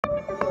The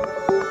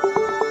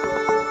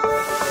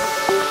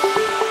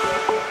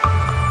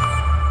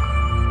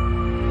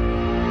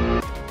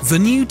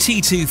new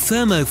T2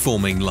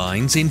 thermoforming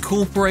lines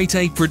incorporate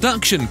a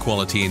production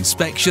quality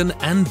inspection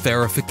and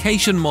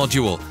verification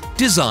module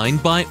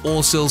designed by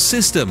Ausil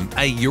Systems,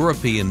 a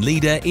European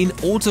leader in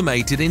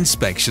automated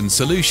inspection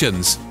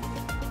solutions.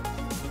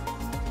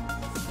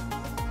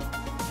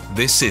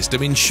 This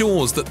system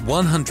ensures that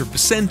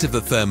 100% of the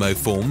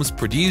thermoforms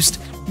produced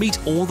meet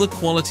all the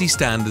quality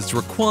standards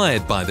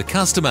required by the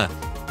customer,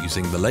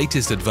 using the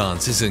latest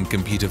advances in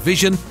computer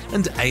vision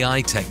and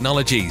AI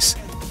technologies.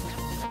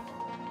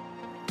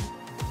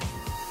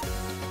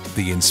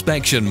 The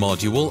inspection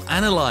module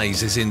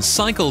analyzes in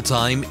cycle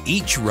time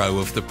each row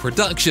of the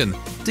production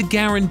to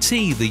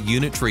guarantee the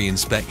unitary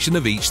inspection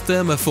of each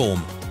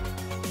thermoform.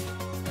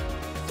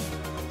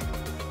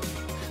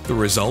 The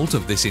result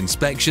of this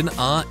inspection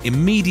are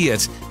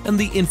immediate, and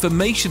the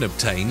information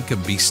obtained can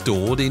be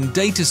stored in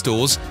data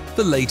stores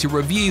for later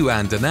review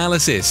and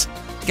analysis,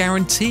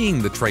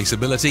 guaranteeing the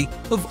traceability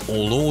of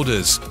all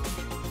orders.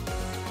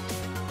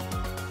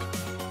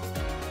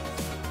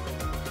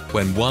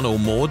 When one or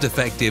more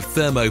defective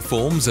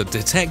thermoforms are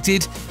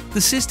detected,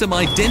 the system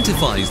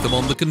identifies them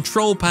on the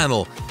control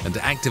panel and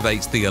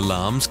activates the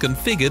alarms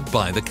configured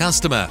by the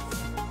customer.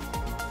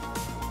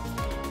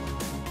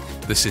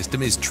 The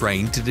system is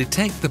trained to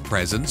detect the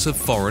presence of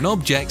foreign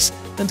objects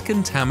and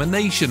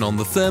contamination on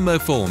the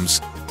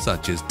thermoforms,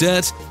 such as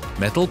dirt,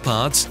 metal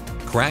parts,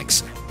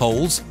 cracks,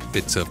 holes,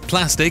 bits of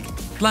plastic,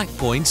 black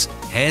points,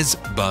 hairs,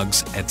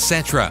 bugs,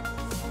 etc.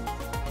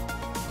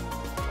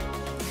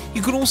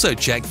 You can also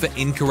check for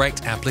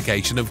incorrect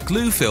application of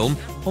glue film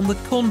on the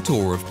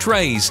contour of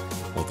trays,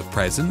 or the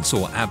presence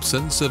or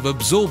absence of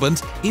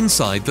absorbent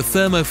inside the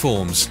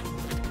thermoforms.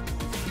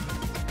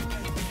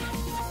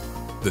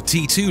 The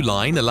T2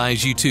 line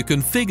allows you to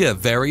configure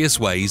various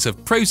ways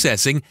of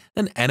processing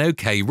an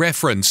NOK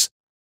reference,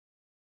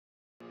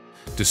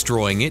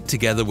 destroying it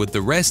together with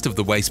the rest of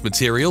the waste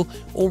material,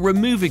 or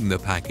removing the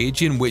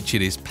package in which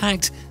it is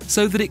packed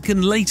so that it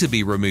can later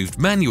be removed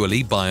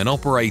manually by an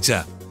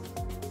operator.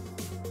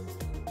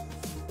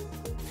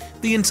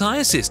 The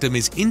entire system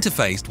is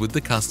interfaced with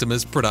the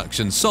customer's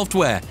production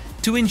software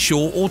to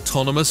ensure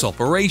autonomous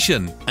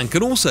operation, and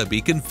can also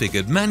be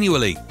configured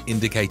manually,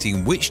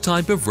 indicating which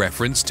type of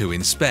reference to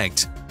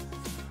inspect.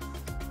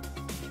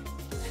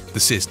 The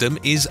system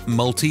is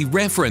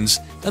multi-reference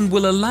and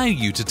will allow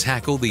you to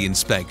tackle the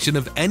inspection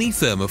of any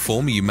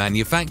thermoform you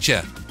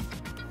manufacture.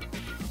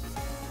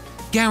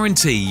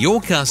 Guarantee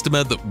your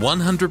customer that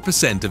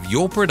 100% of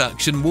your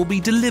production will be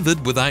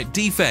delivered without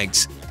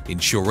defects,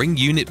 ensuring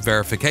unit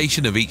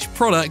verification of each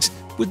product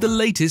with the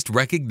latest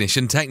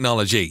recognition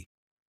technology.